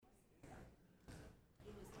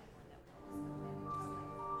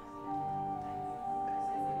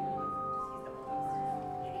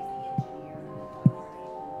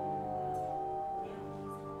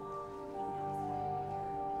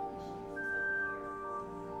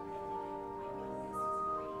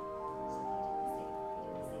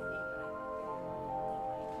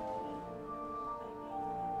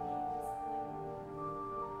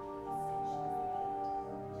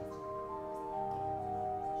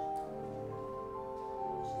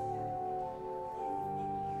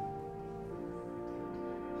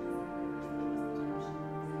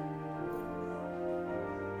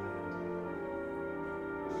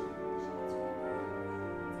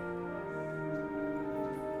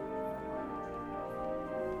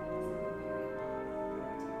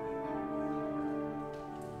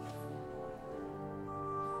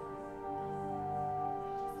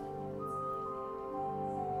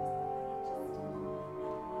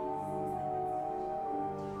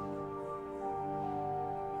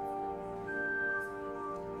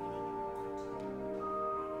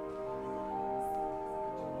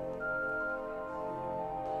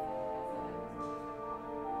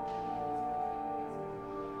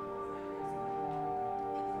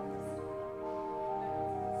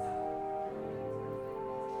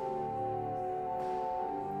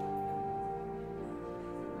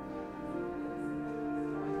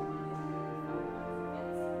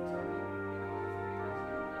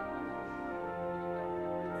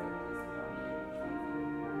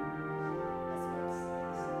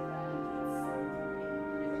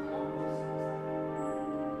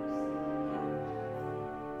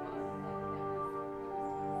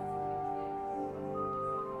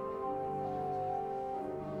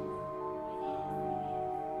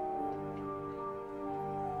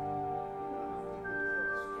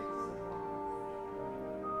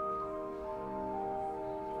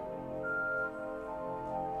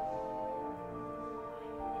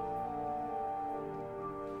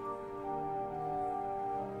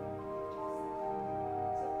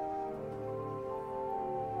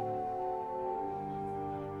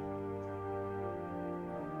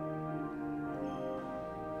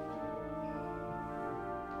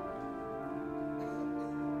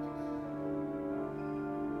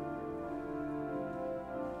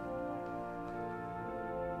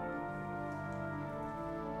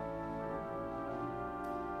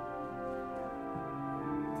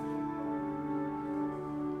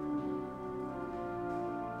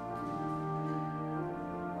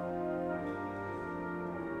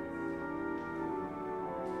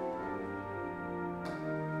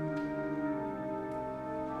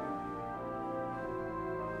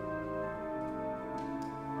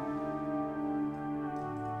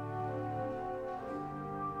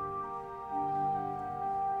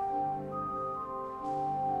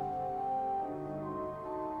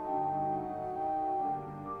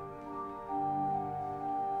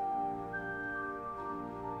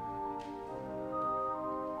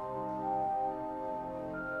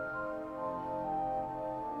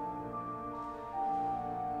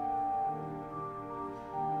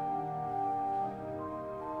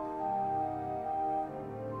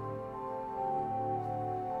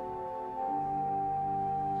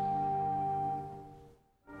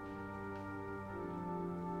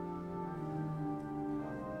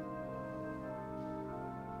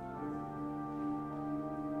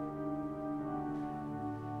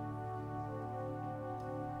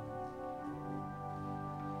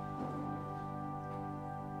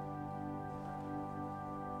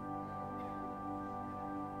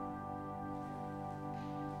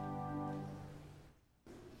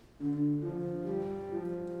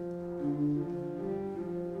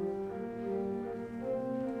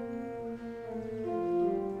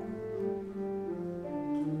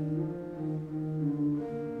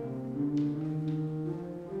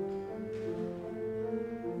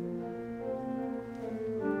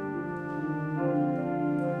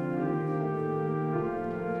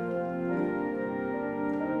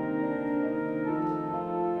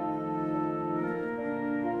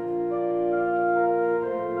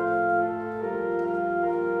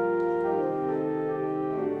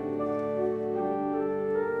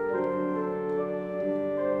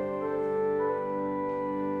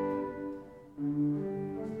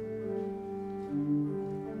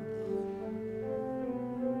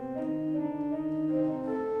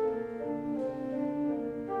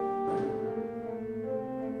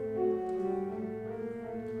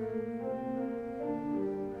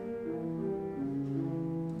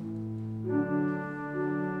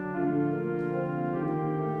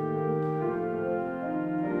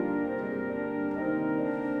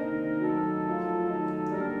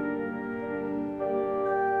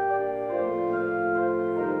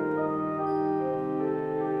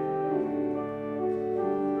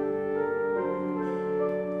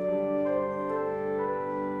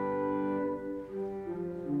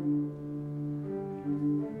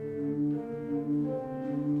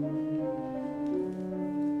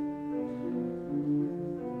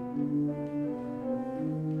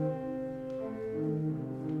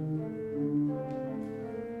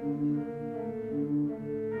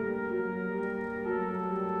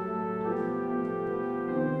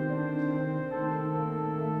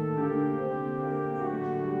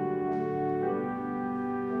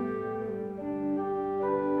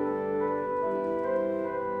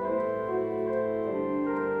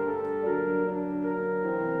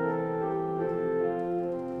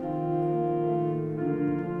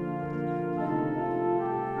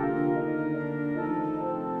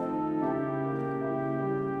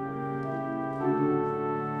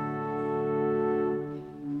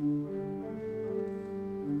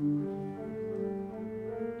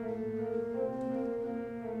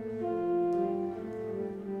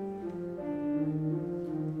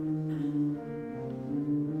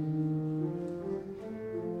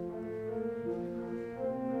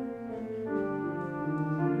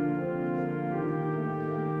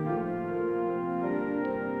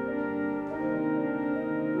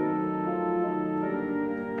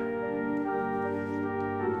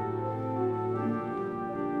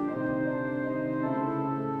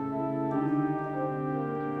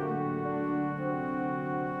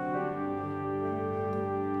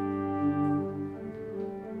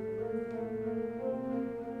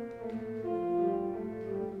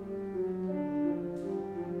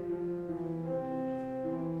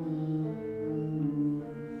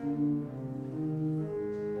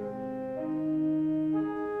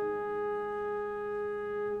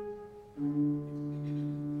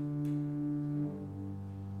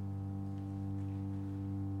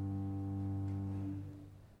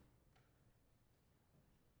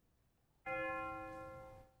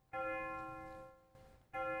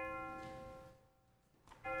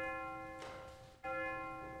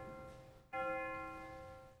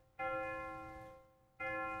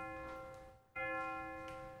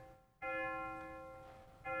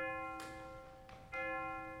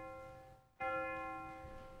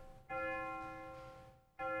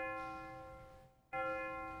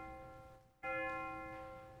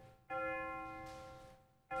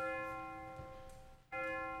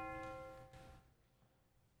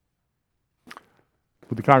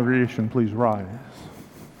The congregation, please rise.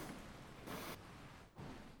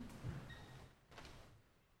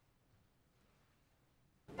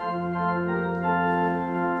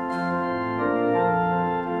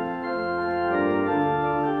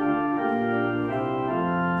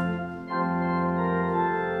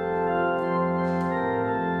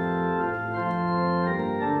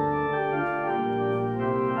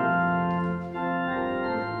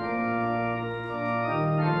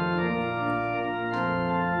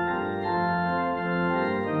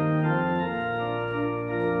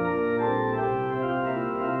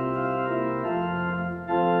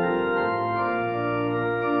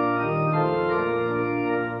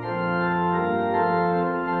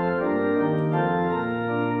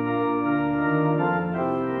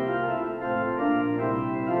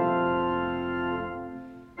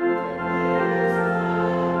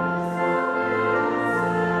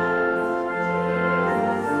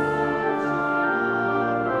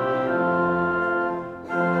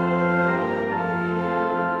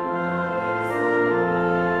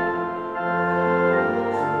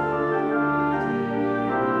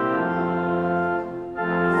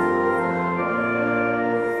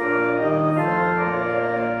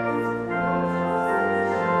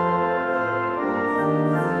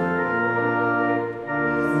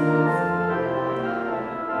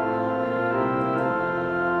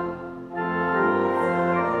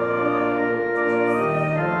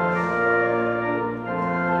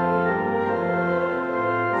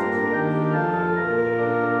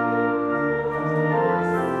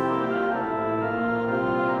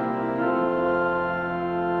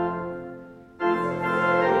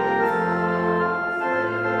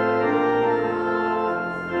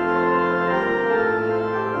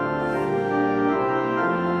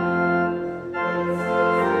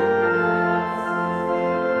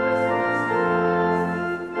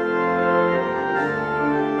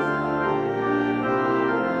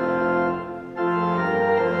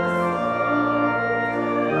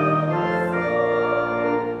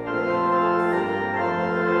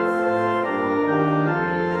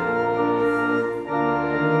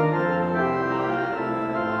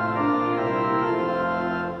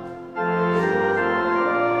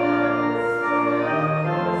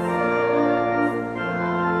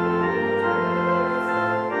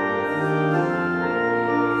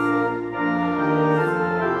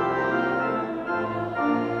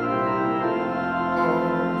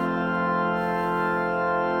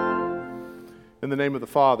 In the name of the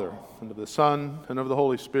Father, and of the Son, and of the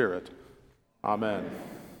Holy Spirit. Amen.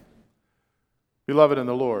 Beloved in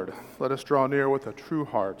the Lord, let us draw near with a true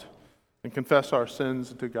heart and confess our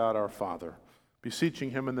sins to God our Father, beseeching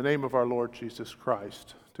him in the name of our Lord Jesus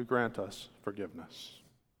Christ to grant us forgiveness.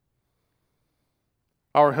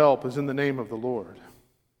 Our help is in the name of the Lord.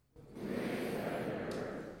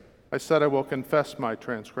 I said I will confess my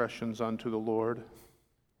transgressions unto the Lord.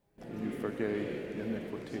 You forgave the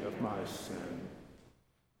iniquity of my sin.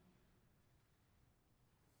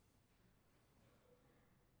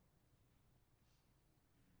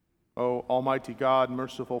 O Almighty God,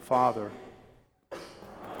 merciful Father,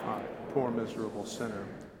 I, poor miserable sinner,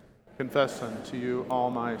 confess unto you all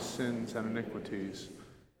my sins and iniquities,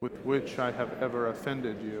 with which I have ever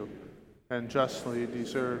offended you, and justly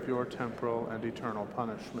deserve your temporal and eternal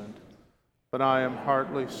punishment. But I am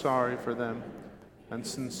heartily sorry for them, and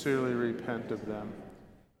sincerely repent of them.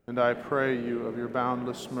 And I pray you of your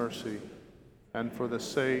boundless mercy, and for the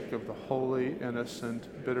sake of the holy,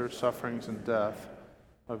 innocent, bitter sufferings and death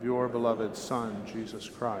of your beloved Son, Jesus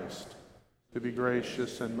Christ, to be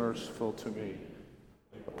gracious and merciful to me,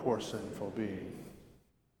 a poor sinful being.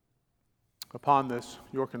 Upon this,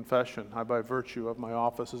 your confession, I, by virtue of my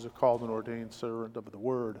office as a called and ordained servant of the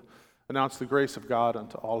Word, announce the grace of God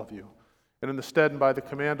unto all of you. And in the stead and by the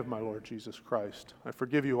command of my Lord Jesus Christ, I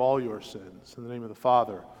forgive you all your sins, in the name of the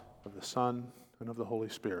Father, of the Son, and of the Holy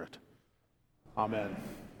Spirit. Amen.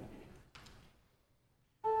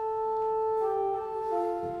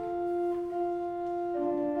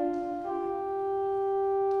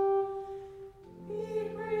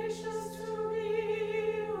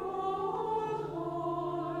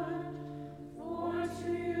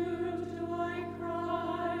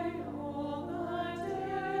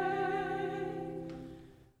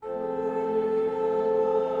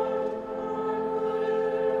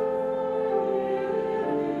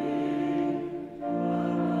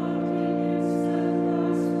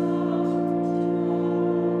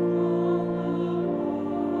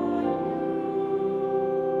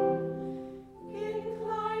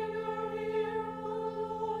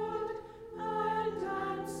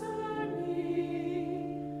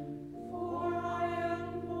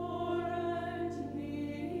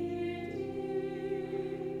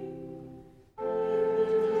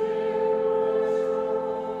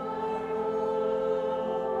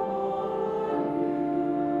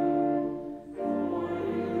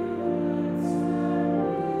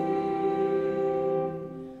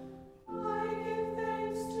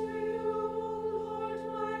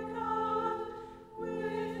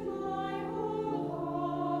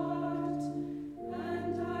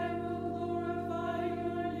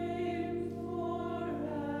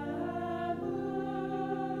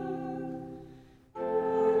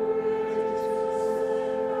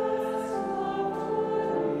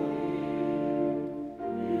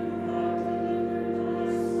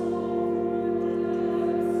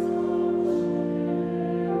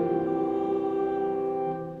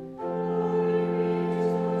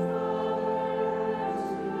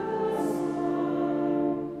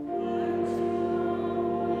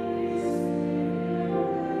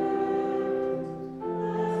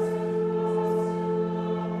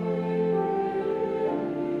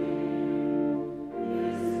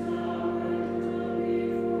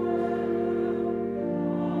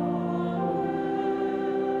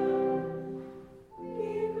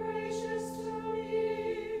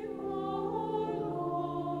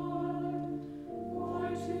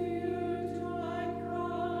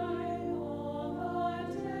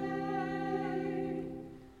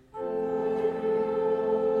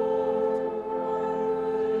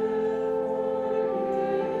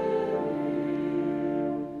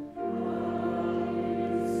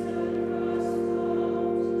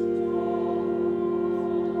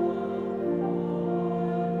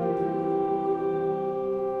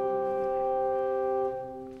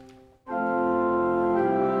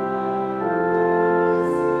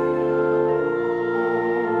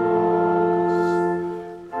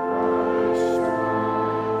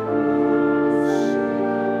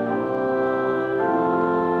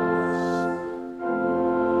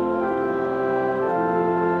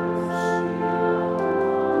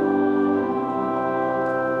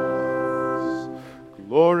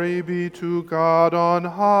 Glory be to God on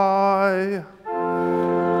high.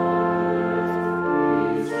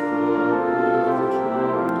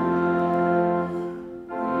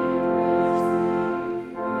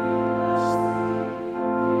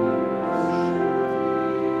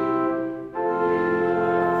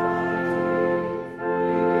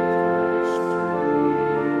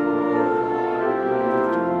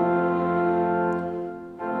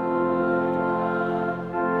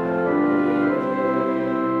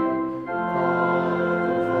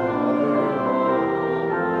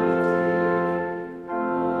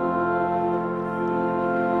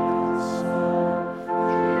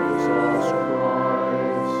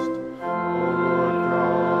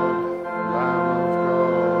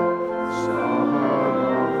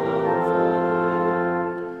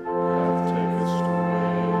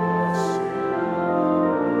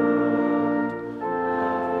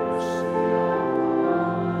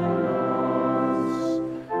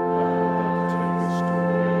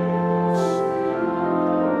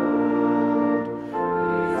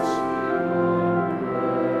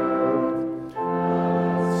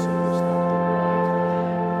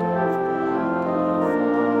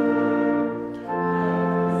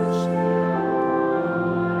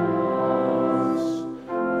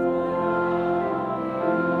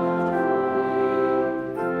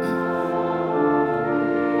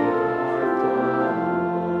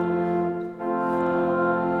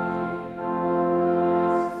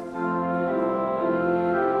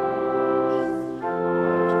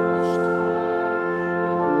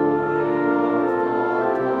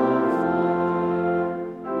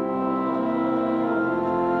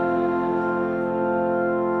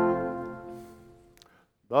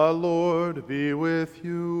 The Lord be with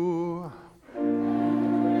you.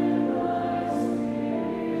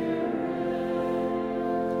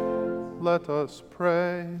 Let us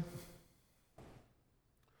pray.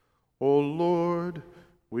 O Lord,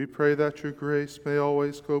 we pray that your grace may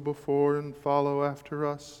always go before and follow after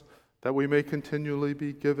us, that we may continually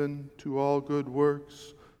be given to all good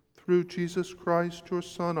works, through Jesus Christ, your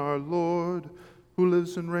Son, our Lord, who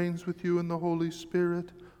lives and reigns with you in the Holy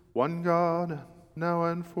Spirit, one God, now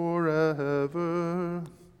and forever.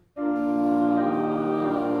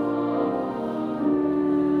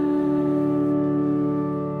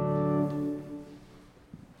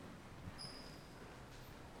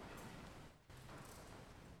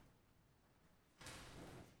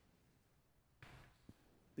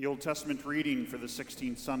 The Old Testament reading for the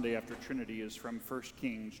 16th Sunday after Trinity is from 1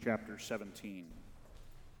 Kings chapter 17.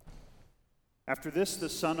 After this, the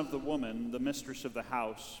son of the woman, the mistress of the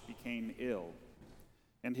house, became ill,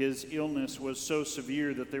 and his illness was so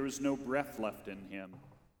severe that there was no breath left in him.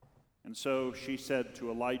 And so she said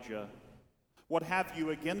to Elijah, "What have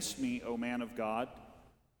you against me, O man of God?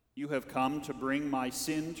 You have come to bring my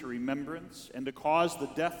sin to remembrance and to cause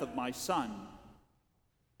the death of my son."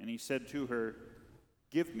 And he said to her,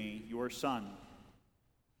 "Give me your son."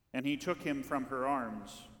 And he took him from her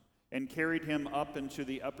arms and carried him up into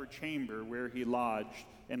the upper chamber where he lodged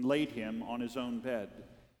and laid him on his own bed.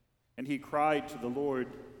 And he cried to the Lord,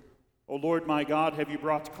 "O Lord my God, have you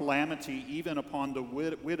brought calamity even upon the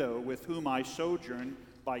widow with whom I sojourn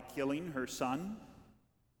by killing her son?"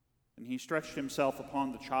 And he stretched himself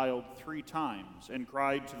upon the child 3 times and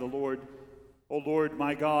cried to the Lord, "O Lord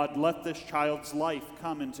my God, let this child's life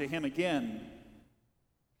come into him again."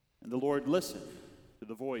 And the Lord listened to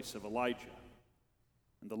the voice of Elijah.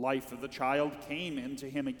 And the life of the child came into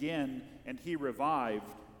him again, and he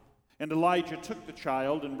revived. And Elijah took the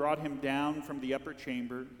child and brought him down from the upper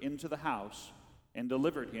chamber into the house and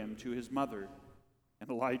delivered him to his mother. And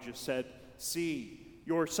Elijah said, "See,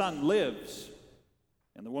 your son lives."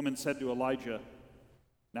 And the woman said to Elijah,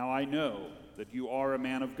 "Now I know that you are a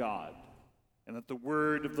man of God, and that the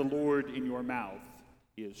word of the Lord in your mouth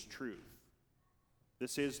is truth."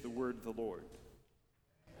 This is the word of the Lord.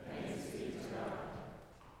 Thanks be to God.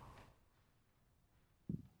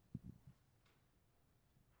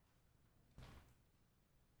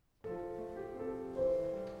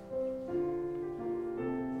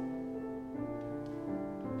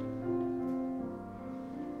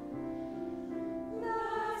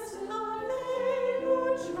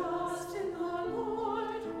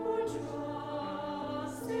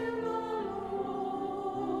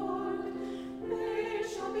 They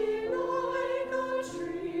shall be light.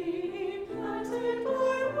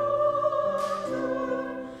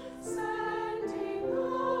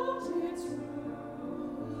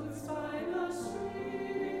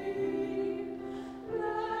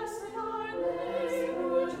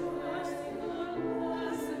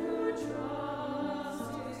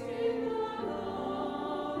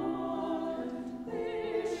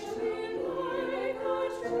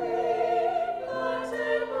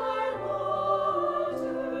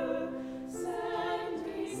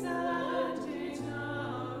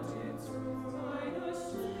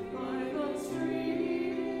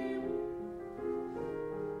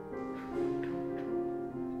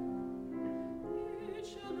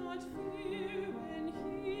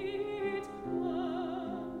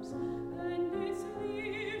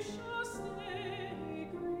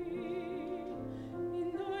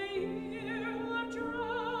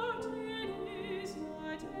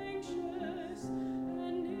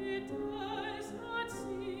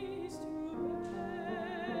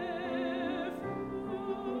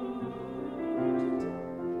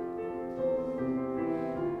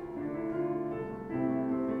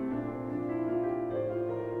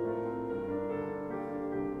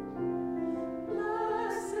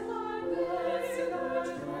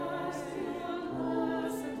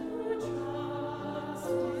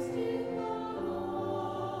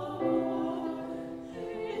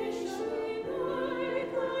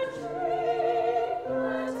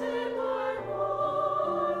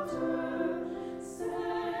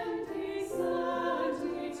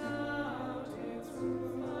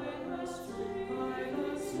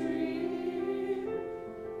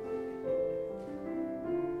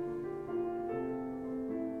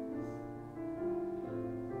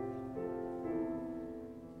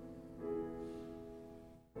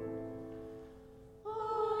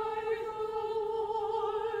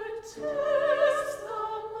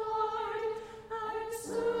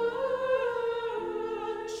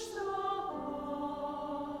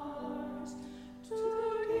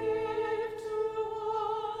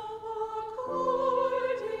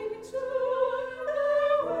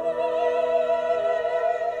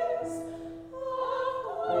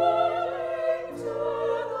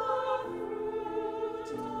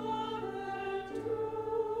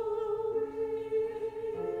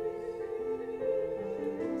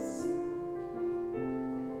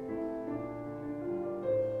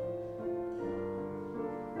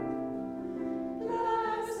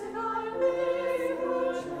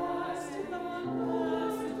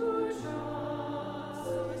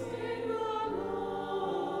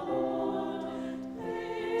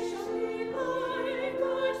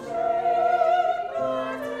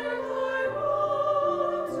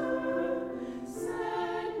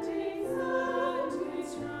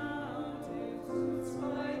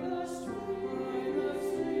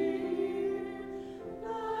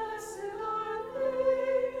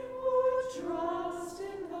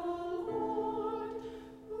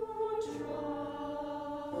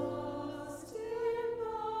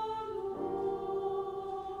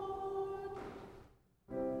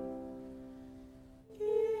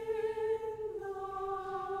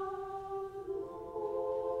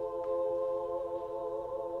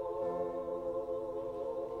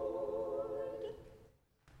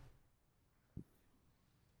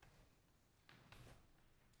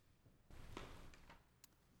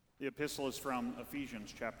 The epistle is from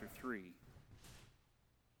Ephesians chapter 3.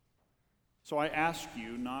 So I ask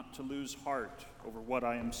you not to lose heart over what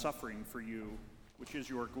I am suffering for you, which is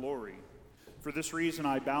your glory. For this reason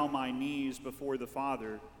I bow my knees before the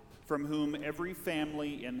Father, from whom every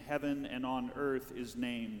family in heaven and on earth is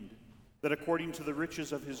named, that according to the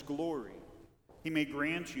riches of his glory he may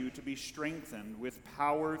grant you to be strengthened with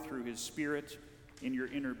power through his Spirit in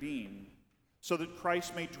your inner being, so that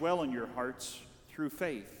Christ may dwell in your hearts through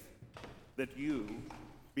faith, that you,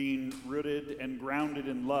 being rooted and grounded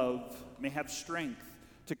in love, may have strength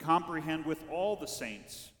to comprehend with all the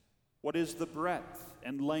saints what is the breadth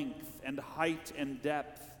and length and height and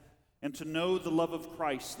depth, and to know the love of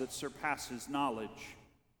Christ that surpasses knowledge,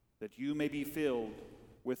 that you may be filled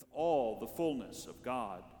with all the fullness of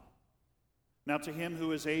God. Now to him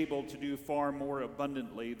who is able to do far more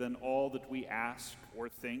abundantly than all that we ask or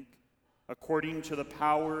think, according to the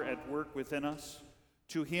power at work within us,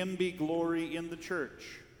 to him be glory in the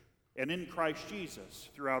church and in Christ Jesus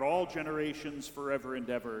throughout all generations, forever and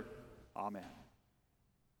ever. Amen.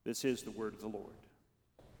 This is the word of the Lord.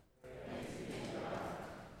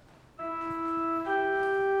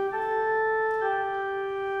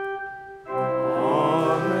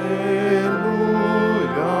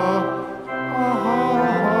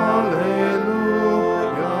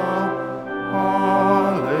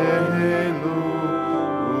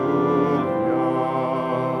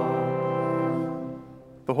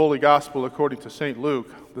 The Holy Gospel according to St.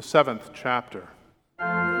 Luke, the 7th chapter.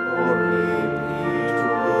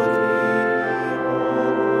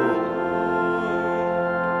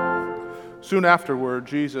 Soon afterward,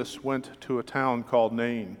 Jesus went to a town called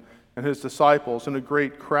Nain, and his disciples and a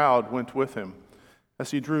great crowd went with him.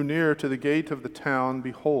 As he drew near to the gate of the town,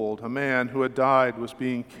 behold, a man who had died was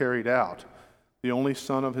being carried out, the only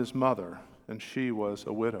son of his mother, and she was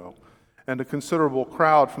a widow. And a considerable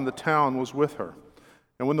crowd from the town was with her.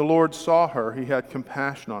 And when the Lord saw her, he had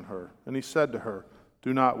compassion on her, and he said to her,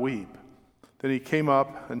 "Do not weep." Then he came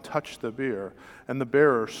up and touched the bier, and the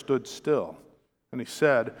bearer stood still. And he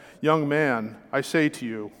said, "Young man, I say to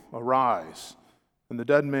you, arise." And the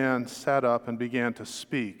dead man sat up and began to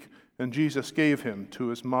speak, and Jesus gave him to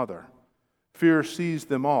his mother. Fear seized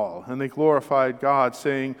them all, and they glorified God,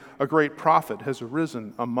 saying, "A great prophet has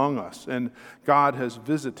arisen among us, and God has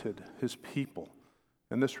visited his people."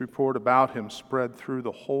 And this report about him spread through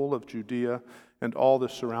the whole of Judea and all the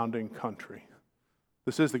surrounding country.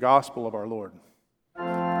 This is the gospel of our Lord.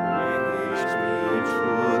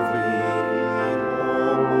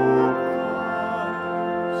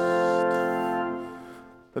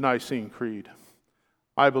 The Nicene Creed.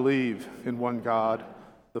 I believe in one God,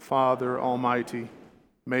 the Father Almighty,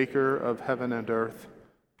 maker of heaven and earth,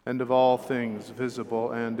 and of all things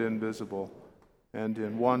visible and invisible, and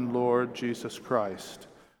in one Lord Jesus Christ,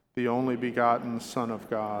 the only begotten Son of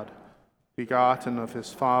God, begotten of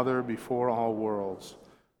his Father before all worlds,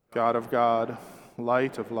 God of God,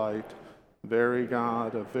 light of light, very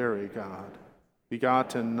God of very God,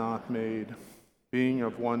 begotten, not made, being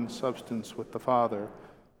of one substance with the Father,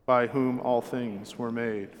 by whom all things were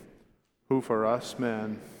made, who for us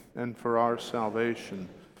men and for our salvation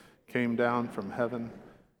came down from heaven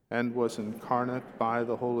and was incarnate by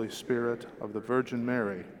the Holy Spirit of the Virgin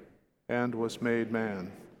Mary, and was made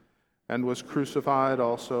man, and was crucified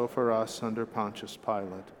also for us under Pontius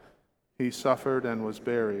Pilate. He suffered and was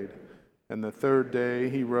buried, and the third day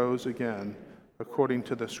he rose again, according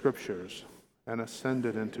to the Scriptures, and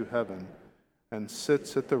ascended into heaven, and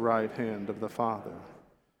sits at the right hand of the Father.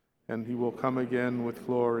 And he will come again with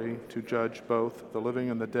glory to judge both the living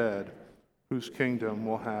and the dead, whose kingdom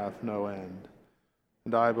will have no end.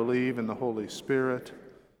 And I believe in the Holy Spirit,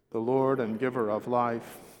 the Lord and giver of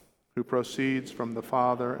life, who proceeds from the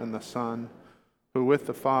Father and the Son, who with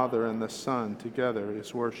the Father and the Son together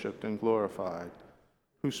is worshipped and glorified,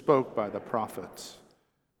 who spoke by the prophets.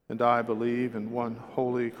 And I believe in one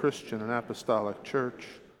holy Christian and apostolic church.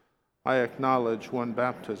 I acknowledge one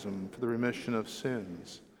baptism for the remission of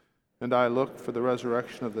sins, and I look for the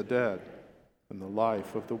resurrection of the dead and the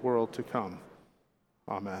life of the world to come.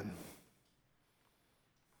 Amen.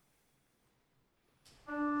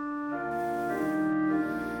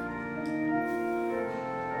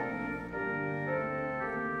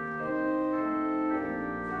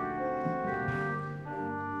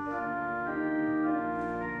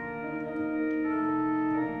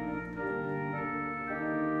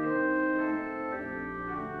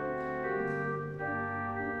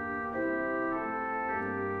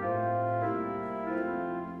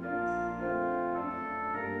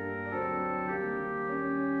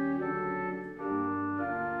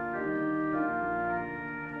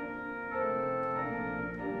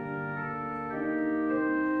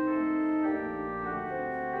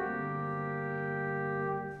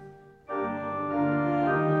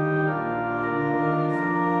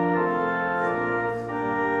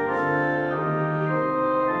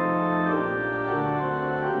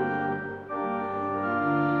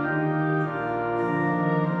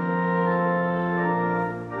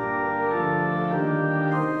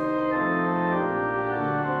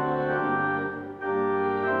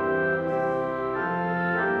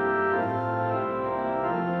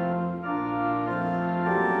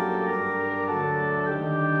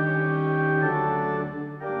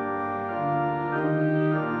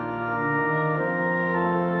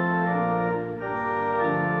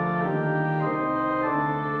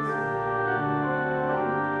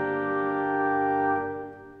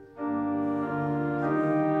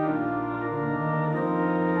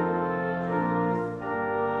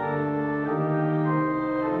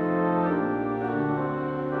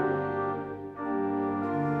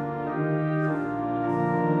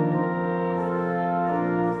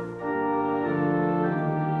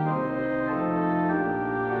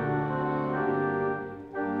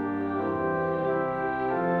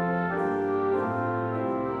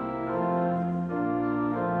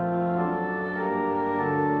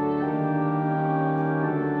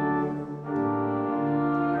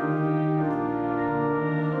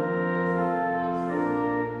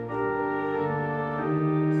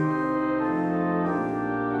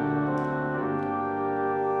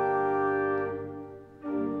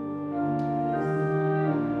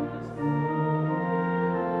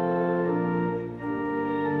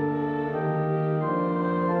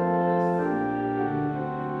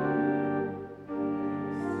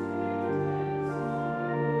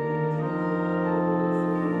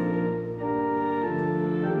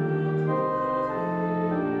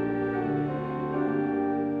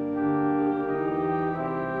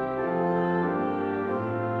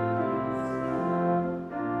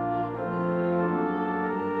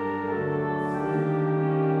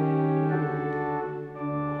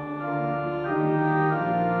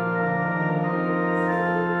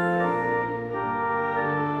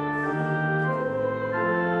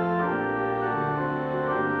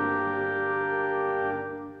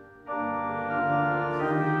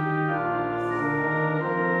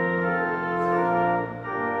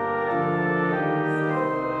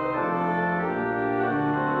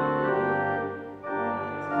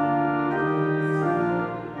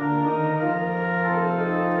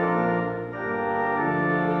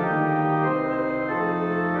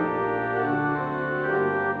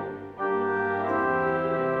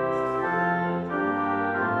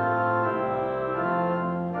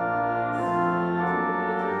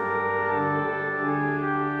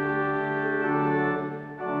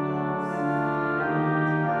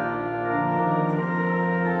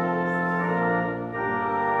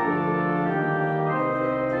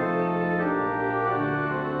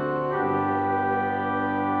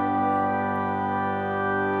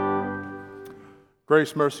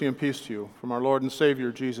 Grace, mercy, and peace to you from our Lord and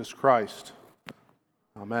Savior, Jesus Christ.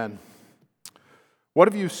 Amen. What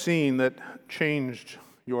have you seen that changed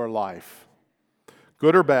your life?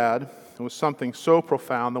 Good or bad, it was something so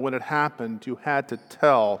profound that when it happened, you had to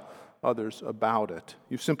tell others about it.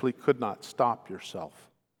 You simply could not stop yourself.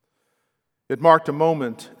 It marked a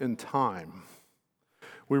moment in time.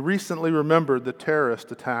 We recently remembered the terrorist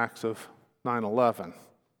attacks of 9/11.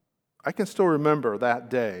 I can still remember that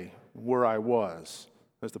day where I was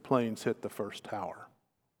as the planes hit the first tower.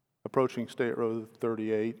 Approaching State Road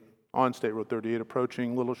 38, on State Road 38,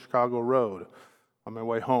 approaching Little Chicago Road on my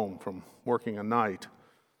way home from working a night.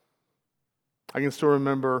 I can still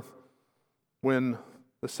remember when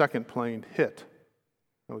the second plane hit.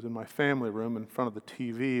 I was in my family room in front of the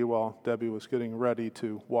TV while Debbie was getting ready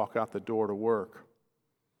to walk out the door to work.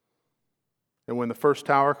 And when the first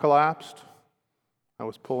tower collapsed, I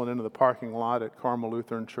was pulling into the parking lot at Carmel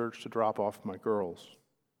Lutheran Church to drop off my girls.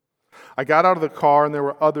 I got out of the car and there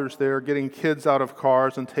were others there getting kids out of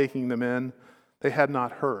cars and taking them in. They had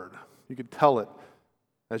not heard. You could tell it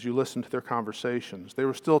as you listened to their conversations. They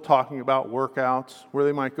were still talking about workouts, where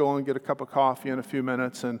they might go and get a cup of coffee in a few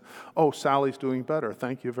minutes, and, oh, Sally's doing better.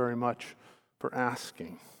 Thank you very much for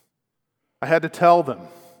asking. I had to tell them,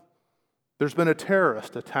 there's been a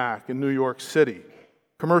terrorist attack in New York City.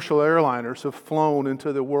 Commercial airliners have flown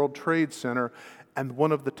into the World Trade Center, and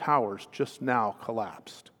one of the towers just now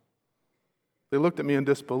collapsed. They looked at me in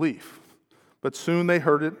disbelief, but soon they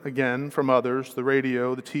heard it again from others, the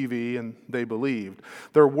radio, the TV, and they believed.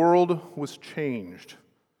 Their world was changed,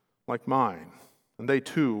 like mine, and they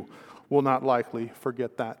too will not likely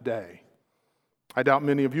forget that day. I doubt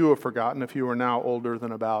many of you have forgotten if you are now older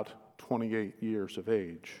than about 28 years of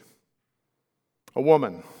age. A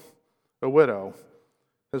woman, a widow,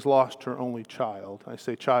 has lost her only child. I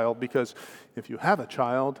say child because if you have a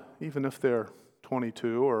child, even if they're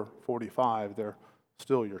 22 or 45, they're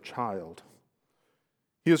still your child.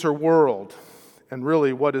 He is her world, and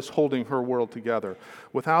really what is holding her world together.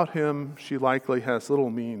 Without him, she likely has little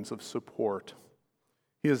means of support.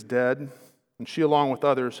 He is dead, and she, along with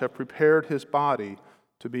others, have prepared his body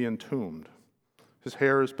to be entombed. His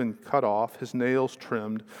hair has been cut off, his nails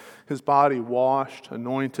trimmed, his body washed,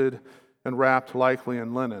 anointed, and wrapped likely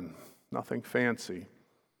in linen, nothing fancy.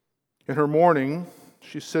 In her mourning,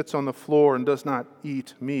 she sits on the floor and does not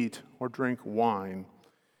eat meat or drink wine.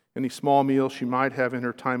 Any small meal she might have in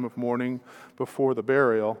her time of mourning before the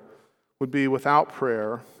burial would be without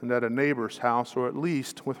prayer and at a neighbor's house, or at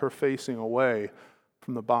least with her facing away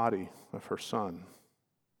from the body of her son.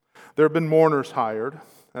 There have been mourners hired,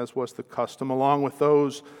 as was the custom, along with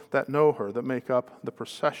those that know her, that make up the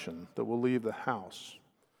procession that will leave the house.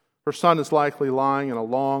 Her son is likely lying in a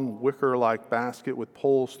long wicker-like basket with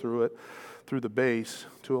poles through the base,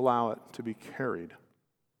 to allow it to be carried.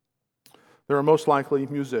 There are most likely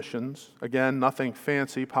musicians, again, nothing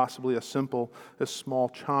fancy, possibly as simple as small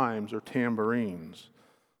chimes or tambourines.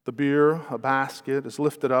 The bier, a basket, is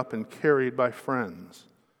lifted up and carried by friends.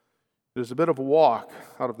 It is a bit of a walk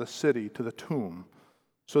out of the city to the tomb,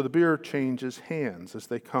 so the bier changes hands as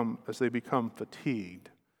they become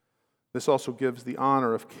fatigued. This also gives the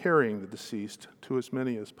honor of carrying the deceased to as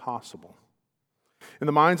many as possible. In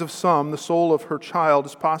the minds of some, the soul of her child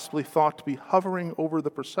is possibly thought to be hovering over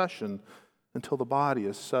the procession until the body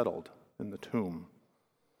is settled in the tomb.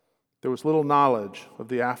 There was little knowledge of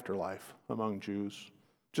the afterlife among Jews,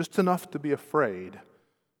 just enough to be afraid,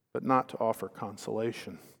 but not to offer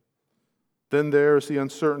consolation. Then there is the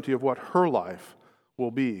uncertainty of what her life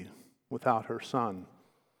will be without her son.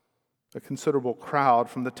 A considerable crowd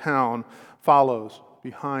from the town follows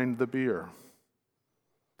behind the bier.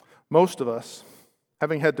 Most of us,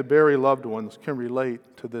 having had to bury loved ones, can relate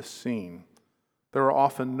to this scene. There are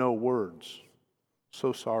often no words.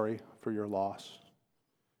 So sorry for your loss.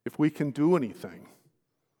 If we can do anything,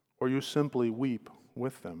 or you simply weep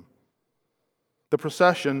with them. The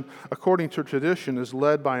procession, according to tradition, is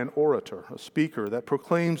led by an orator, a speaker that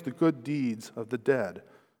proclaims the good deeds of the dead,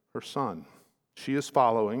 her son. She is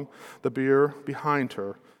following, the bier behind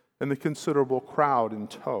her, and the considerable crowd in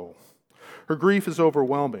tow. Her grief is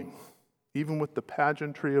overwhelming. Even with the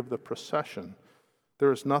pageantry of the procession,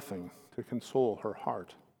 there is nothing to console her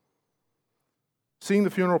heart. Seeing the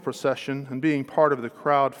funeral procession and being part of the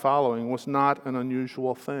crowd following was not an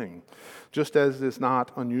unusual thing, just as it is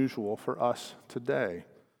not unusual for us today.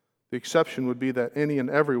 The exception would be that any and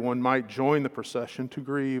everyone might join the procession to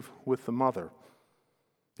grieve with the mother.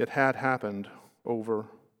 It had happened over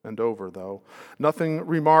and over, though. Nothing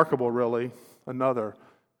remarkable, really. Another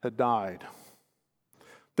had died.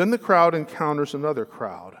 Then the crowd encounters another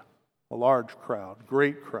crowd, a large crowd,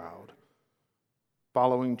 great crowd.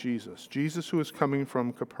 following Jesus, Jesus who is coming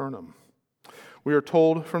from Capernaum. We are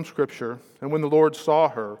told from Scripture, and when the Lord saw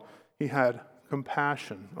her, he had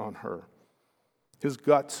compassion on her. His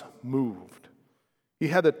guts moved. He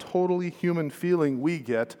had the totally human feeling we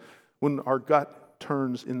get when our gut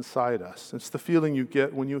turns inside us. It's the feeling you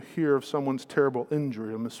get when you hear of someone's terrible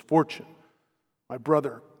injury or misfortune. My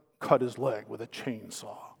brother cut his leg with a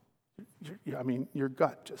chainsaw. Your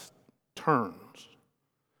gut just turns.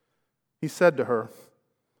 He said to her,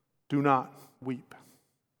 "Do not weep."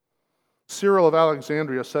 Cyril of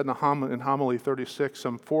Alexandria said in Homily 36,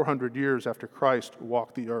 some 400 years after Christ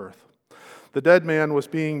walked the earth, the dead man was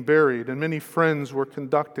being buried, and many friends were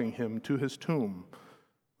conducting him to his tomb.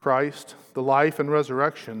 Christ, the life and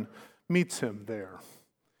resurrection, meets him there.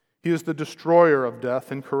 He is the destroyer of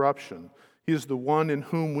death and corruption. He is the one in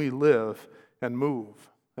whom we live and move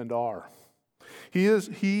and are. He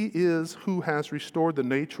is who has restored the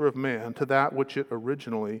nature of man to that which it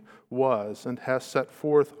originally was, and has set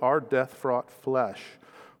forth our death-fraught flesh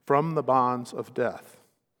from the bonds of death.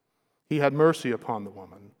 He had mercy upon the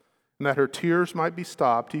woman, and that her tears might be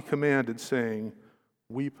stopped, he commanded, saying,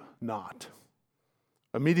 "Weep not."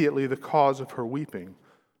 Immediately the cause of her weeping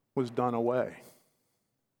was done away.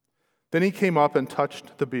 Then he came up and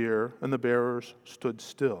touched the bier, and the bearers stood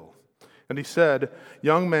still. And he said,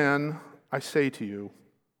 "Young man, I say to you,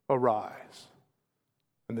 arise."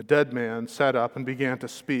 And the dead man sat up and began to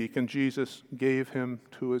speak, and Jesus gave him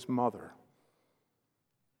to his mother.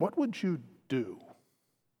 What would you do?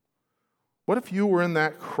 What if you were in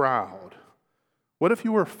that crowd? What if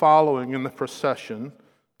you were following in the procession,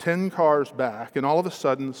 10 cars back, and all of a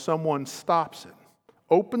sudden someone stops it,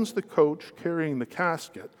 opens the coach carrying the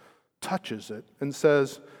casket, touches it, and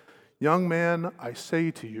says, "Young man, I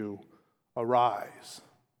say to you, arise."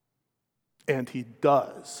 And he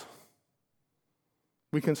does.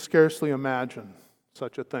 We can scarcely imagine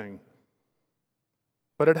such a thing.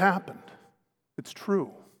 But it happened. It's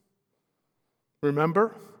true.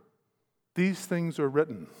 Remember, these things are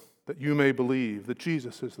written that you may believe that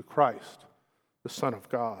Jesus is the Christ, the Son of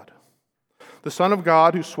God. The Son of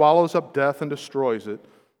God, who swallows up death and destroys it,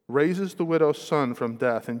 raises the widow's son from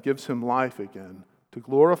death and gives him life again, to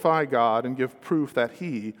glorify God and give proof that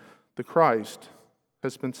he, the Christ,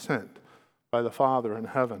 has been sent by the Father in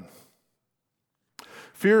heaven.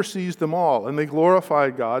 Fear seized them all, and they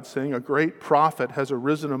glorified God, saying, "A great prophet has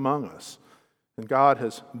arisen among us, and God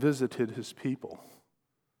has visited his people."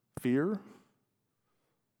 Fear?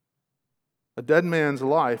 A dead man's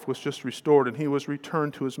life was just restored, and he was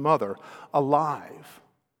returned to his mother, alive.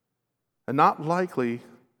 And likely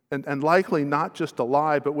not just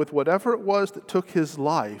alive, but with whatever it was that took his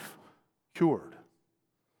life, cured.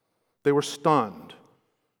 They were stunned,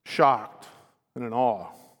 shocked, and in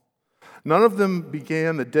awe. None of them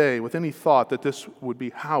began the day with any thought that this would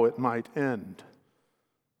be how it might end,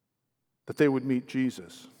 that they would meet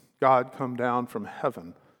Jesus, God come down from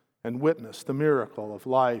heaven, and witness the miracle of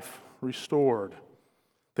life restored.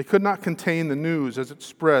 They could not contain the news as it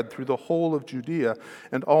spread through the whole of Judea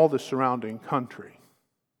and all the surrounding country.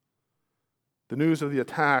 The news of the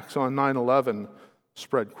attacks on 9/11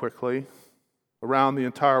 spread quickly. Around the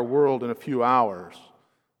entire world in a few hours,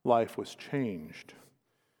 life was changed.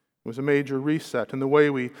 It was a major reset in the way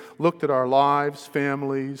we looked at our lives,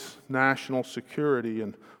 families, national security,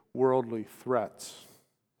 and worldly threats.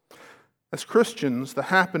 As Christians, the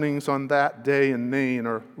happenings on that day in Nain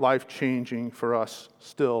are life-changing for us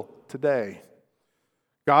still today.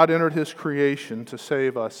 God entered his creation to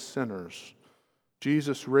save us sinners.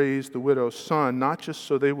 Jesus raised the widow's son, not just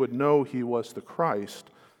so they would know he was the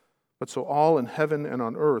Christ, but so all in heaven and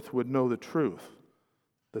on earth would know the truth,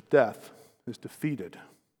 that death is defeated.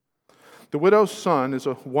 The widow's son is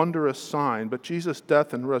a wondrous sign, but Jesus'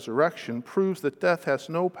 death and resurrection proves that death has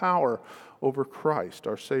no power over Christ,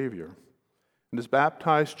 our Savior. And as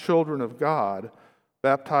baptized children of God,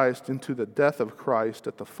 baptized into the death of Christ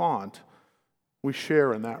at the font, we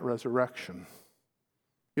share in that resurrection.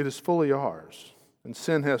 It is fully ours, and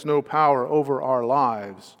sin has no power over our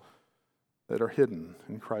lives that are hidden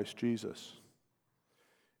in Christ Jesus.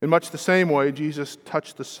 In much the same way, Jesus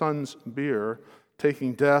touched the son's bier,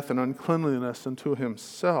 taking death and uncleanliness into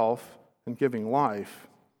himself and giving life.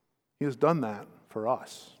 He has done that for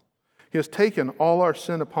us. He has taken all our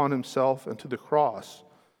sin upon himself and to the cross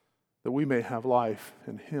that we may have life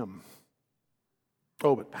in him.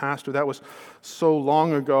 Oh, but Pastor, that was so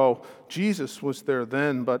long ago. Jesus was there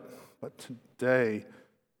then, but today,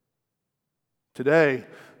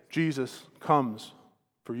 Jesus comes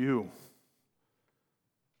for you.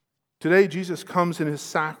 Today, Jesus comes in his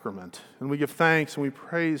sacrament, and we give thanks and we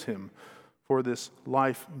praise him for this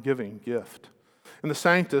life-giving gift. In the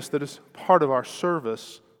Sanctus, that is part of our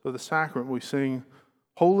service of the sacrament, we sing,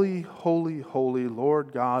 Holy, holy, holy,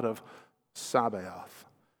 Lord God of Sabaoth.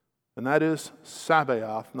 And that is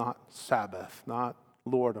Sabaoth, not Sabbath, not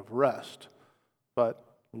Lord of rest, but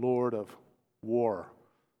Lord of war,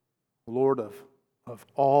 Lord of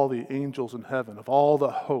all the angels in heaven, of all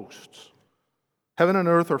the hosts. Heaven and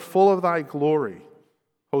earth are full of thy glory.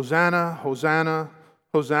 Hosanna, Hosanna,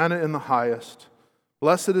 Hosanna in the highest.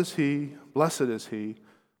 Blessed is he, blessed is he,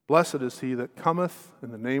 blessed is he that cometh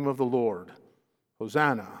in the name of the Lord.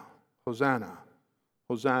 Hosanna, Hosanna,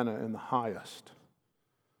 Hosanna in the highest.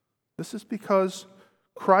 This is because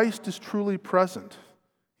Christ is truly present.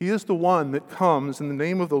 He is the one that comes in the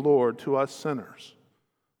name of the Lord to us sinners,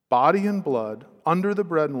 body and blood, under the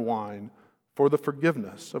bread and wine, for the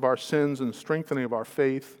forgiveness of our sins and strengthening of our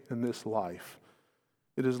faith in this life.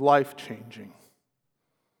 It is life-changing.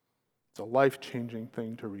 It's a life-changing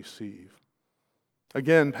thing to receive.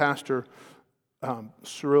 Again, Pastor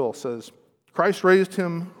Cyril says, Christ raised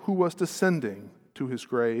him who was descending to his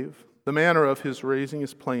grave. The manner of his raising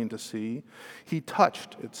is plain to see. He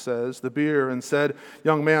touched, it says, the bier and said,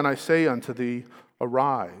 Young man, I say unto thee,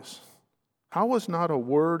 arise. How was not a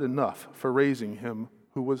word enough for raising him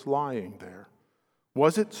who was lying there?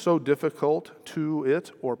 Was it so difficult to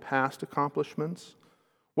it or past accomplishments?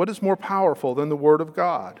 What is more powerful than the word of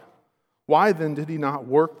God? Why then did he not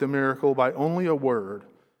work the miracle by only a word,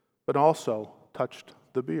 but also touched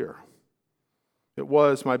the bier? It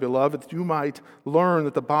was, my beloved, that you might learn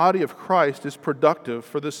that the body of Christ is productive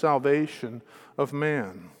for the salvation of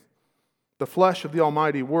man. The flesh of the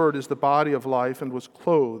Almighty Word is the body of life and was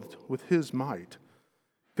clothed with his might.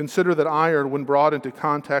 Consider that iron, when brought into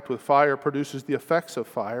contact with fire, produces the effects of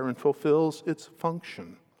fire and fulfills its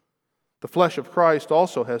function. The flesh of Christ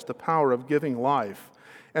also has the power of giving life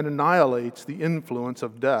and annihilates the influence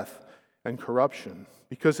of death and corruption,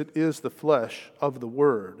 because it is the flesh of the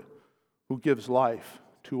Word who gives life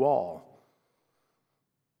to all.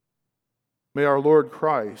 May our Lord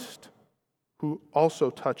Christ, who also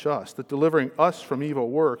touch us, that delivering us from evil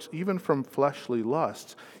works, even from fleshly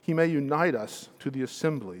lusts, he may unite us to the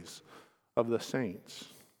assemblies of the saints.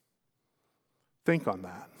 Think on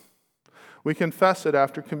that. We confess it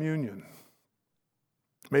after communion.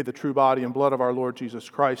 May the true body and blood of our Lord Jesus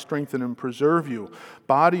Christ strengthen and preserve you,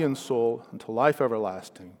 body and soul, unto life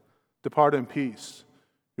everlasting. Depart in peace.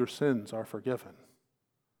 Your sins are forgiven.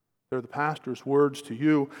 They're the pastor's words to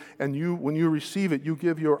you, and you, when you receive it, you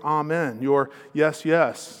give your amen, your yes,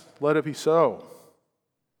 yes, let it be so.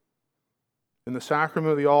 In the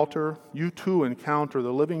sacrament of the altar, you too encounter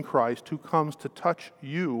the living Christ who comes to touch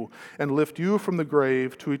you and lift you from the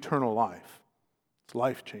grave to eternal life. It's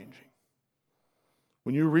life-changing.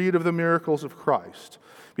 When you read of the miracles of Christ,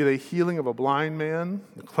 be they healing of a blind man,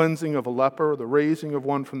 the cleansing of a leper, the raising of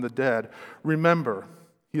one from the dead, remember,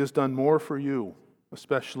 he has done more for you,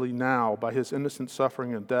 especially now, by his innocent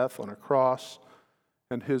suffering and death on a cross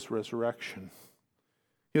and his resurrection.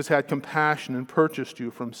 He has had compassion and purchased you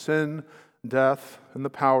from sin, death, and the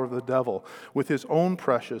power of the devil with his own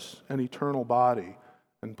precious and eternal body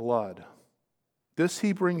and blood. This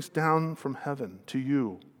he brings down from heaven to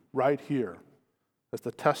you right here as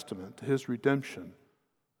the testament to his redemption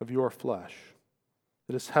of your flesh.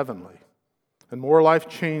 It is heavenly and more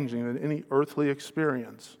life-changing than any earthly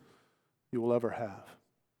experience you will ever have.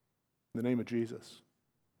 In the name of Jesus,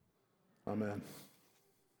 amen.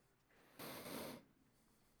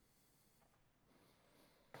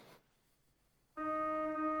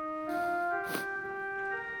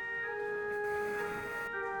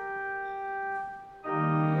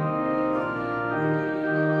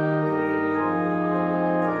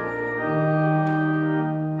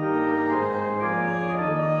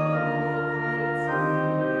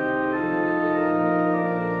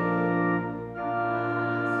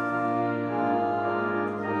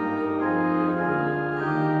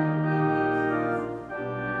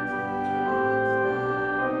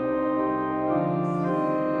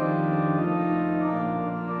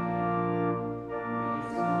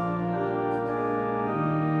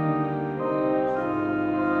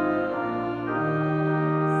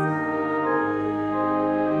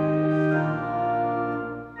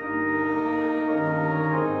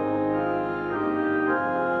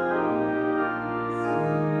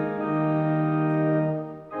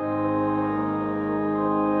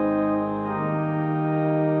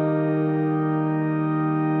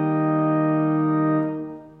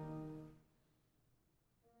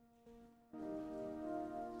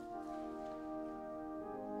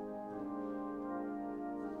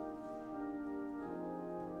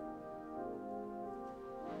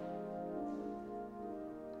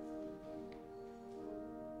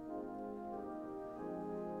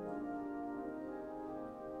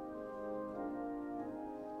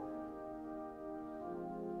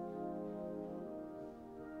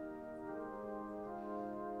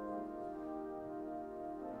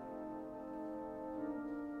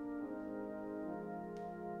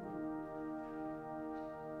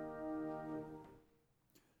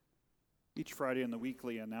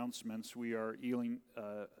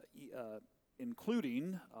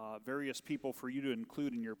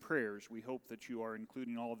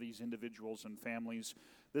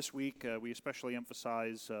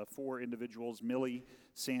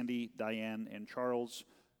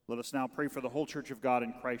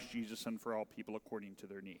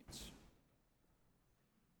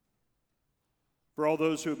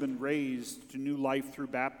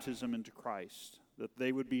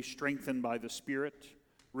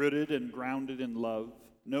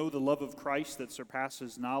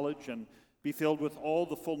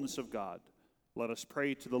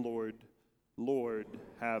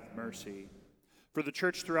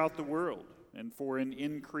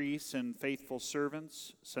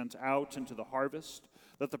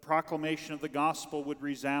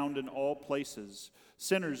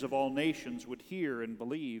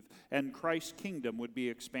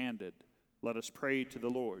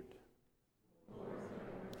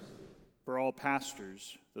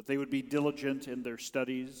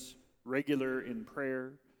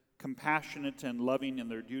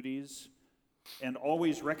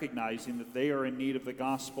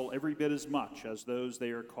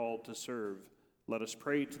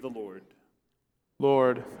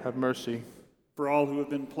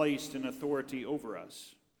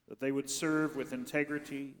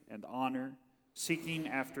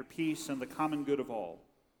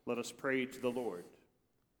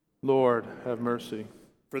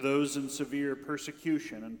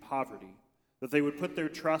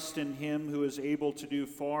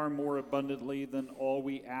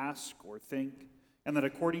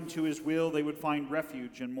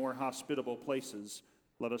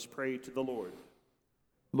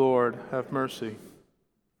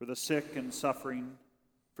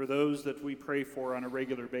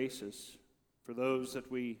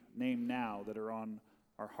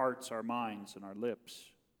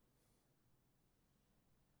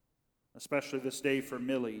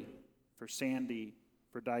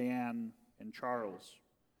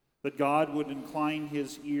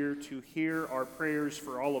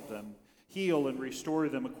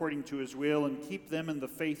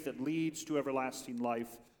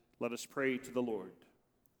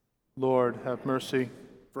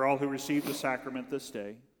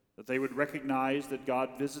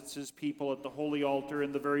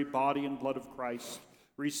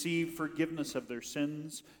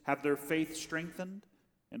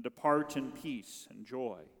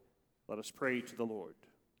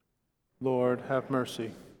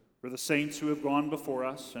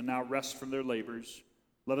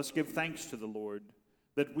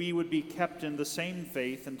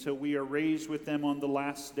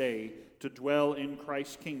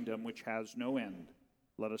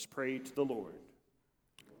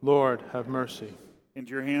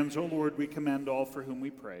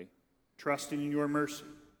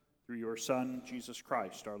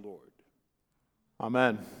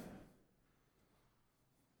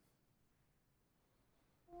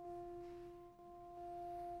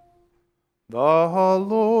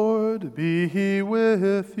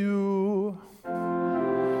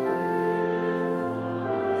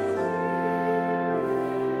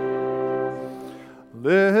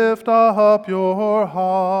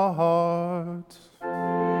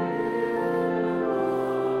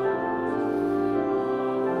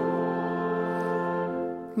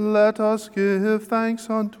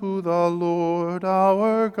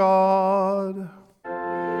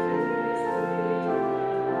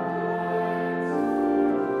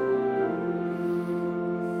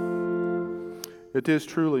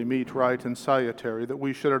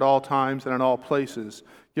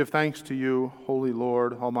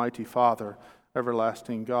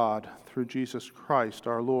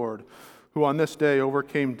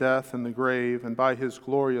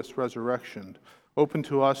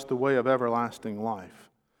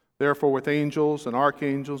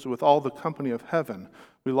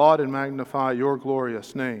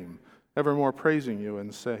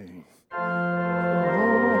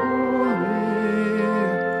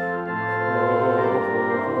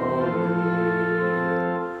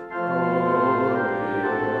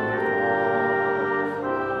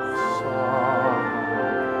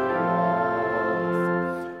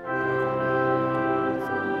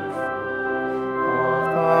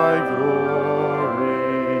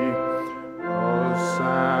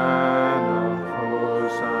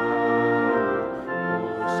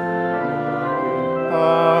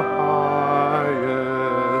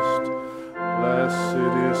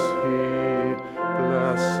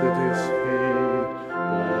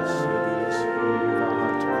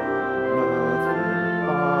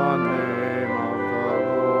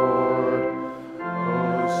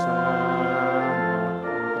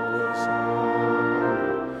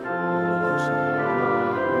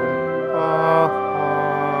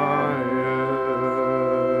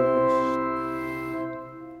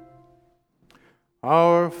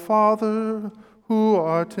 Father, who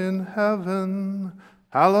art in heaven,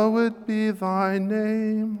 hallowed be thy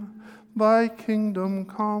name. Thy kingdom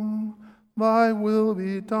come, thy will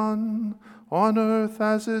be done, on earth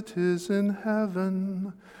as it is in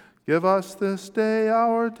heaven. Give us this day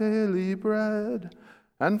our daily bread,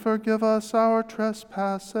 and forgive us our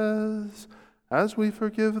trespasses, as we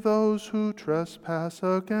forgive those who trespass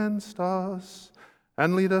against us.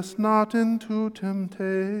 And lead us not into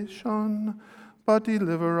temptation, but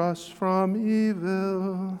deliver us from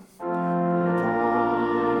evil. Thine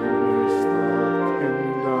is the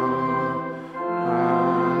kingdom,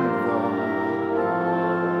 and the power,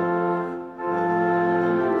 and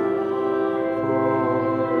the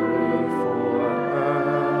glory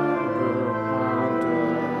forever and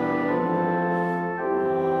ever.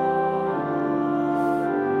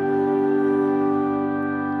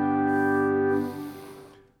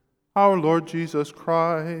 Our Lord Jesus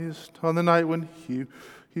Christ, on the night when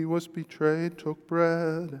he was betrayed, took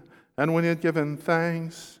bread, and when he had given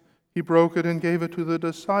thanks, he broke it and gave it to the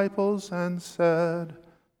disciples and said,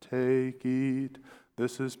 "Take, eat,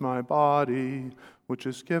 this is my body, which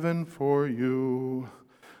is given for you.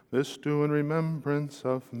 This do in remembrance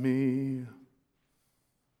of me."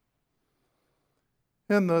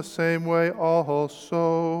 In the same way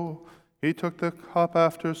also, he took the cup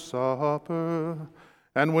after supper,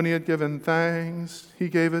 and when he had given thanks, he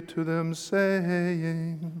gave it to them,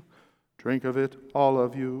 saying, "Drink of it, all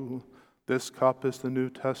of you. This cup is the New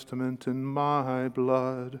Testament in my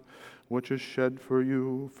blood, which is shed for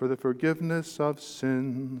you for the forgiveness of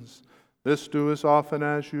sins. This do as often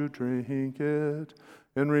as you drink it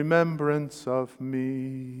in remembrance of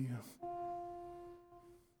me."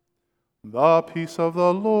 The peace of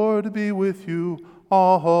the Lord be with you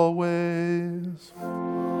always.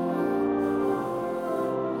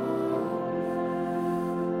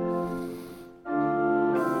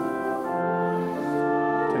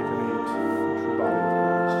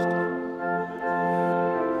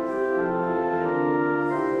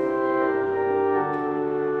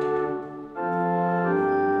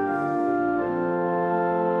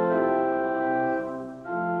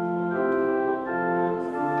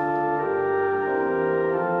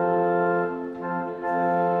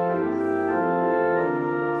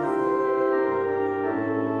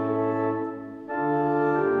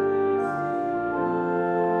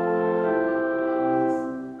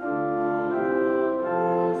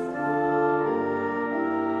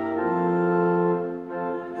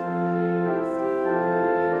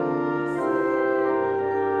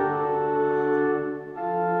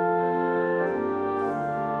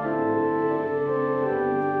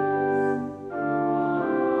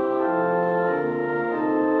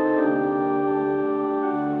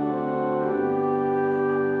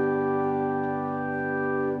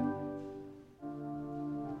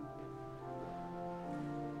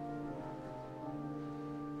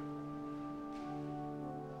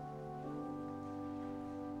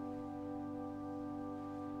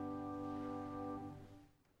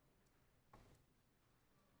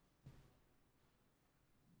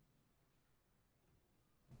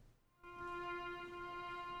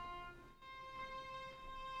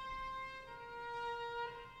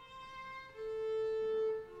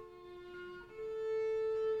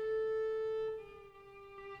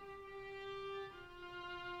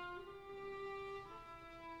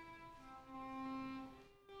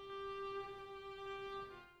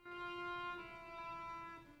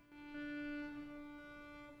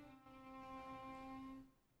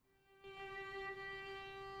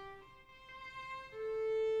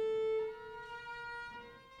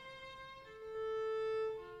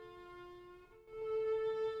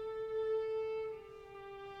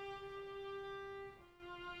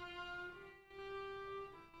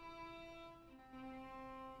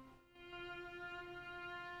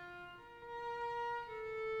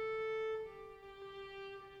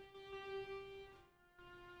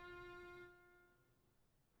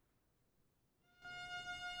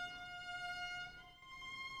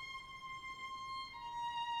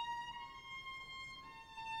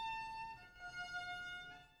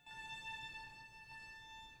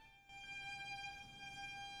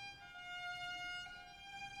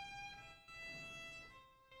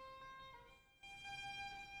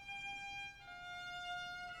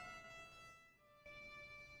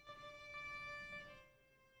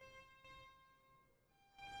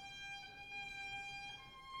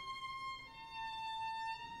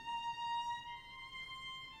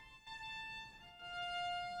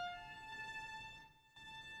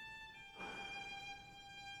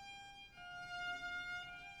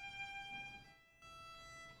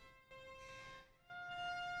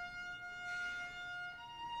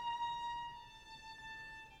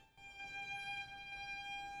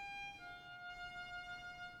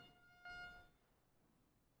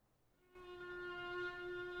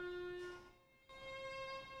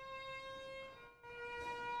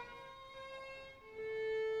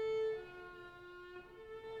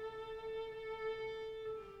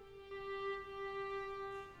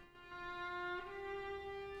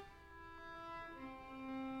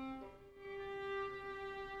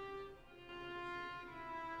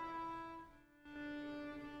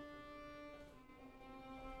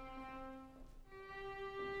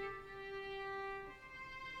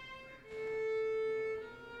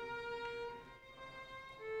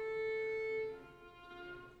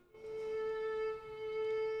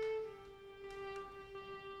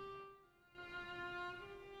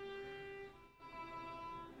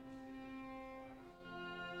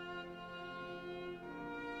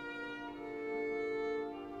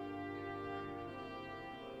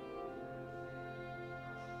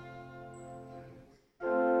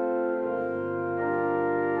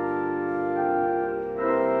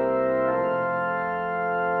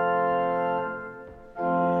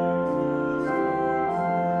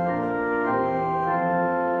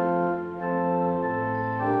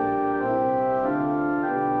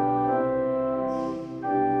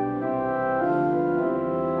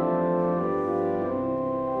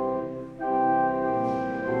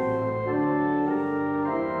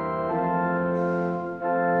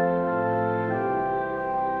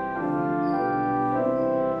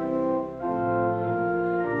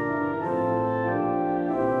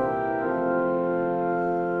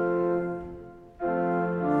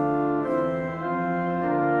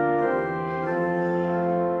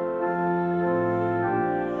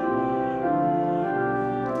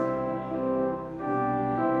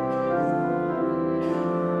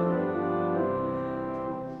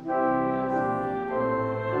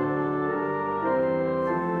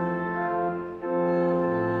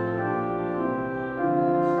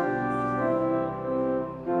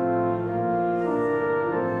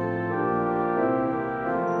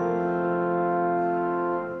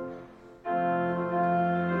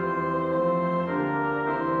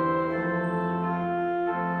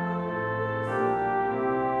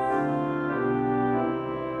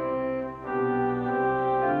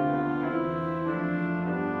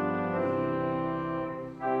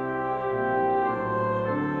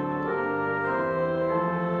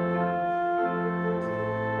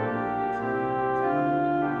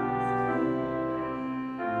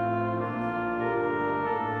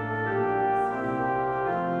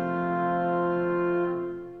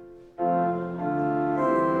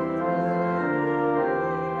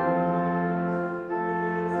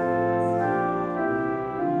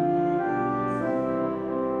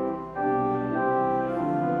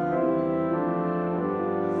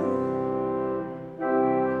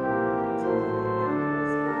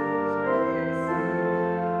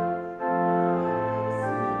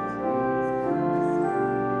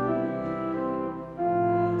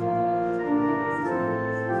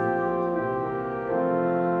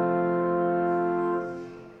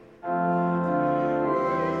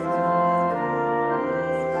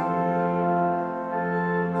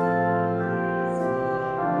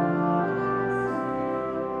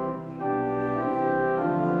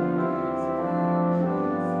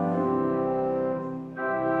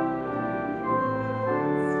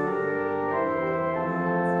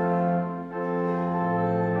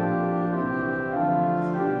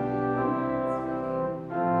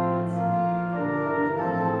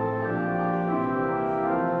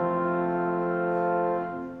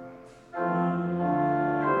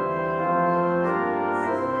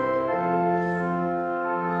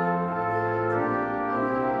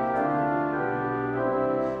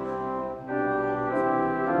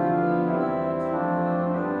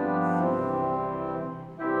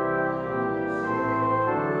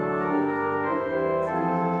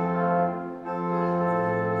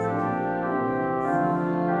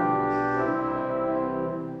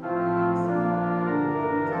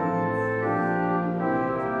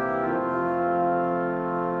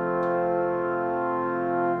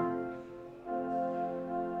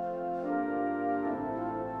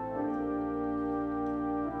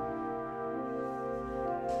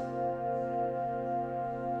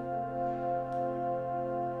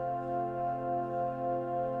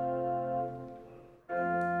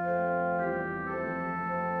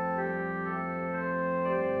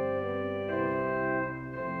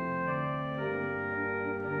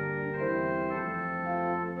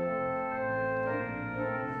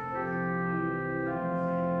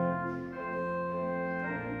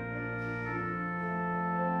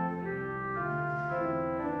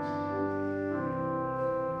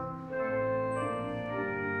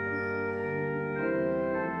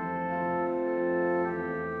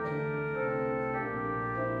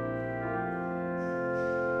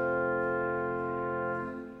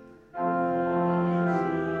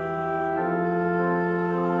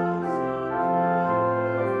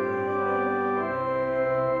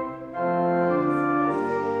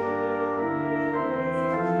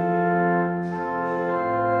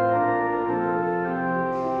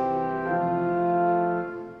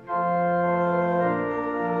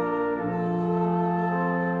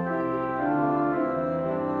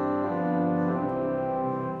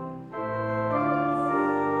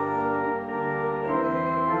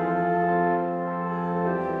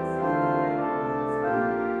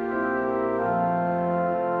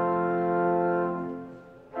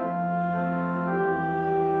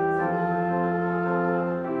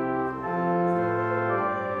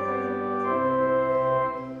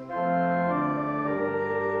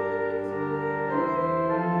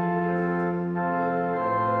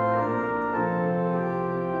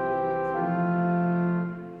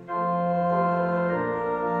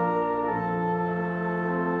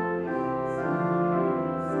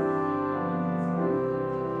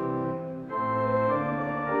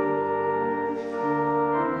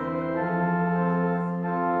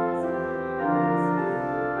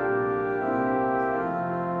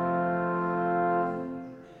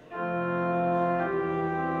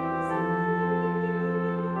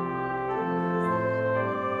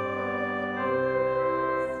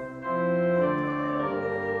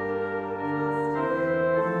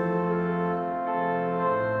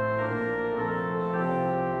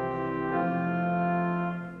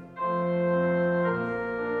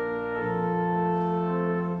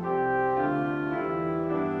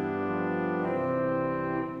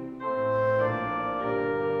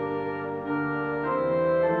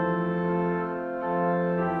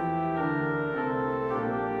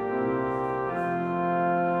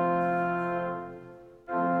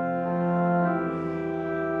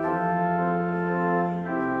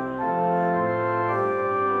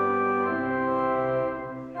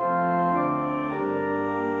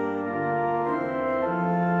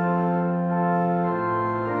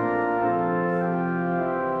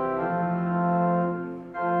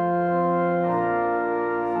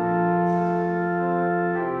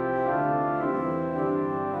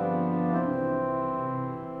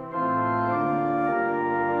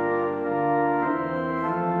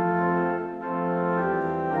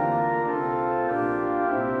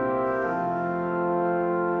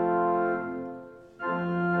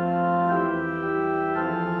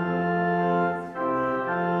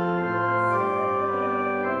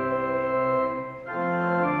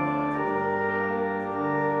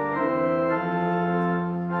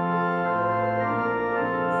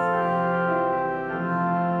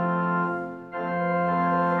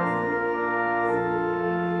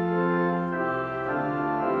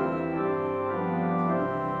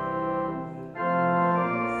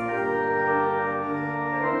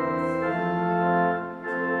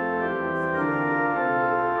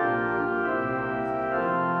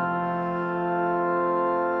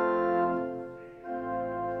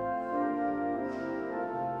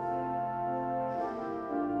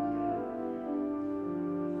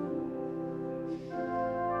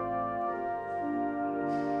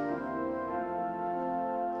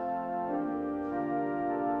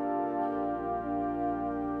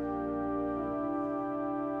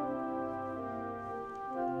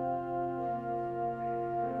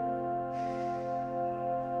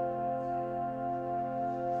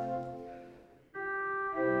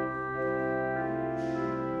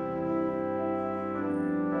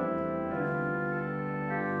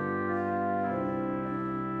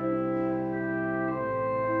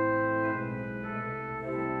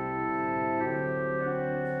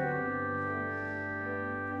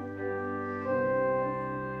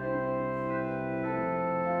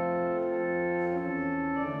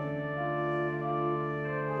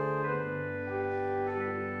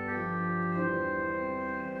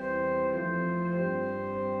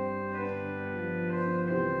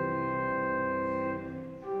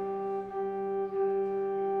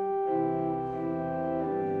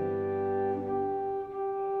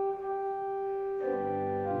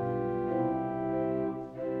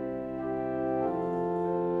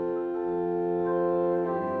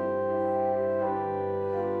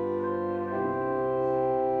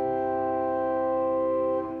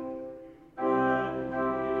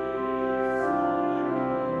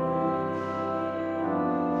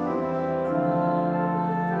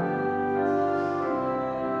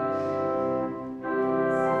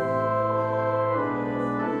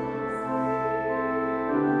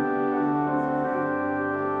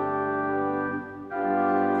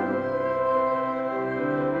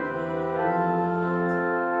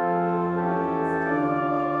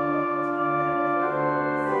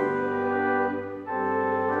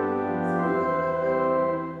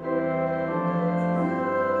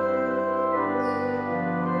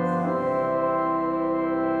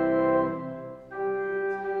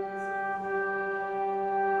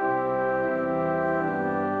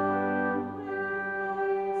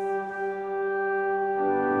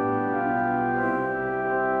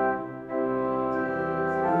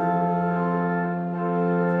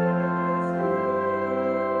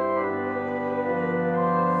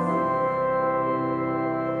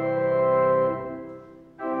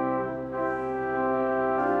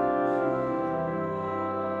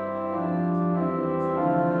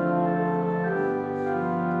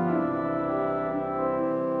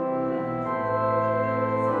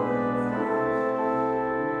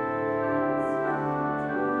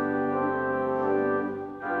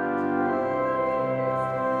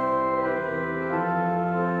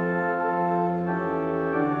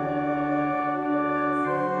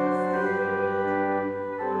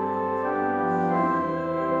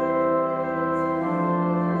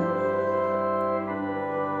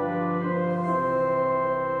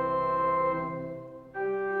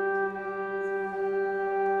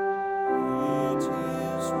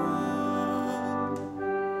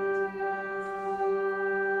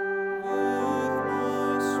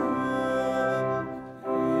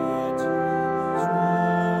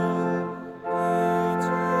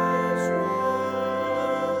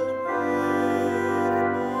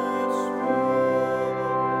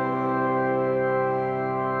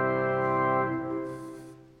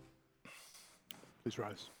 Please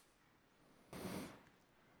rise.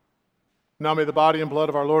 Now may the body and blood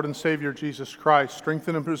of our Lord and Savior Jesus Christ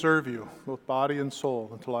strengthen and preserve you, both body and soul,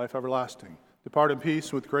 unto life everlasting. Depart in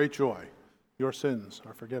peace with great joy. Your sins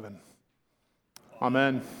are forgiven.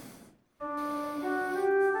 Amen.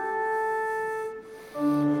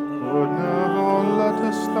 Lord, now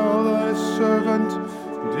lettest thou thy servant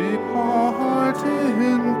depart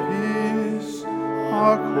in peace,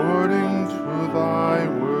 according to thy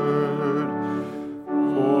word.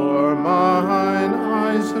 For mine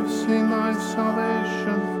eyes have seen thy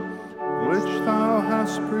salvation, which thou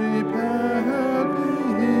hast prepared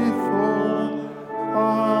before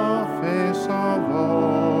the face of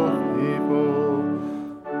all people,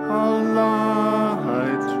 a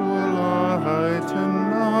light to lighten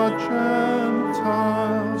the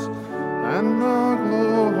Gentiles, and the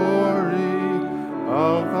glory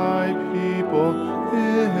of thy people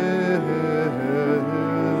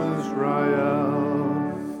Israel.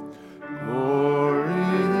 Glory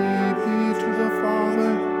be to the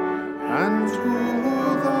Father, and to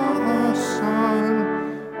the Son,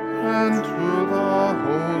 and to the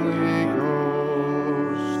Holy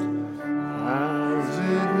Ghost, as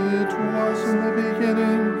it was in the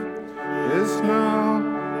beginning, is now,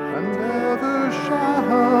 and ever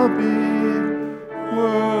shall be,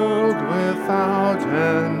 world without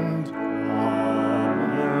end. Amen.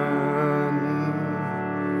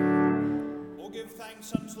 Oh, give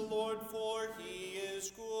thanks unto the Lord, for he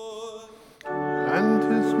is good, and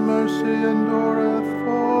his mercy endureth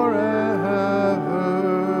forever.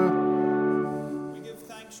 We give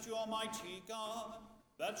thanks to Almighty God,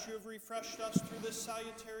 that you have refreshed us through this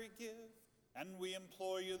salutary gift, and we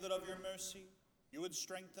implore you that of your mercy you would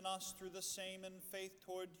strengthen us through the same in faith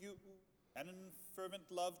toward you, and in fervent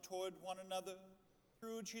love toward one another,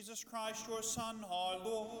 through Jesus Christ, your Son, our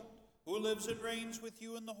Lord, who lives and reigns with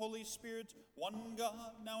you in the Holy Spirit, one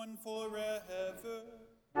God, now and forever.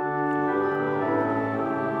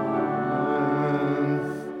 Amen.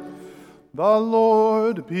 The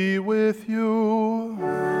Lord be with you.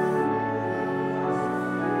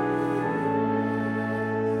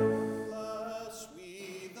 Bless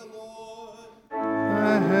we the Lord.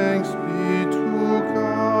 Thanks be to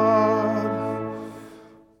God.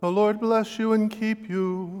 The Lord bless you and keep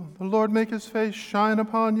you. The Lord make his face shine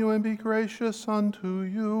upon you and be gracious unto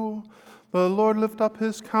you. The Lord lift up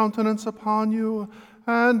his countenance upon you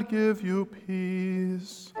and give you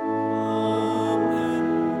peace. Amen.